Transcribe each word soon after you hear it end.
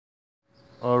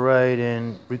All right,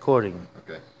 and recording.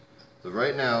 Okay. So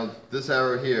right now, this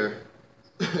arrow here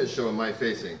is showing my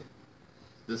facing.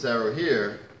 This arrow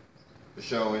here is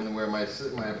showing where my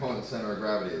opponent's center of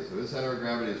gravity is. So his center of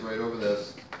gravity is right over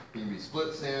this. He can be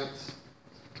split stance,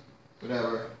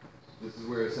 whatever. This is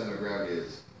where his center of gravity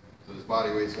is. So his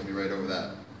body weight's going to be right over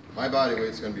that. My body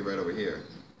weight's going to be right over here.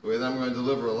 The way that I'm going to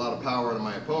deliver a lot of power to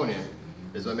my opponent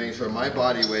is by making sure my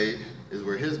body weight is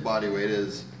where his body weight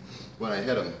is when I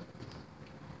hit him.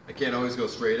 I can't always go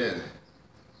straight in.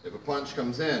 If a punch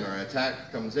comes in or an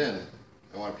attack comes in,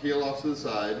 I want to peel off to the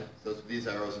side. So that's what these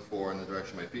arrows are for, in the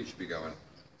direction my feet should be going.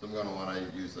 So I'm going to want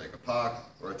to use like a pock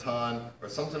or a ton or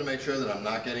something to make sure that I'm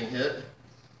not getting hit.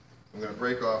 I'm going to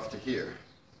break off to here.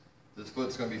 This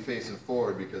foot's going to be facing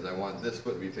forward because I want this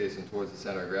foot to be facing towards the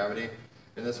center of gravity.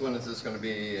 And this one is just going to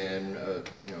be in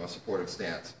a supportive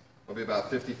stance. It'll be about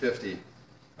 50-50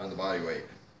 on the body weight.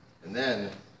 And then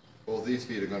both these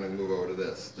feet are going to move over to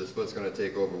this. This foot's going to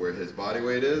take over where his body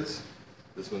weight is.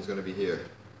 This one's going to be here.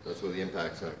 That's where the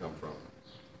impact's going to come from.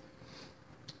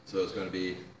 So it's going to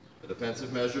be a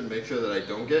defensive measure to make sure that I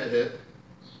don't get hit,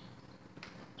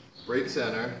 break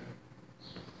center,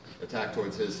 attack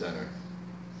towards his center.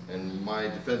 And my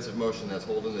defensive motion that's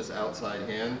holding this outside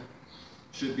hand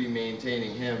should be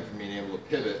maintaining him from being able to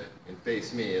pivot and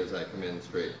face me as I come in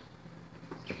straight.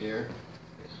 Here.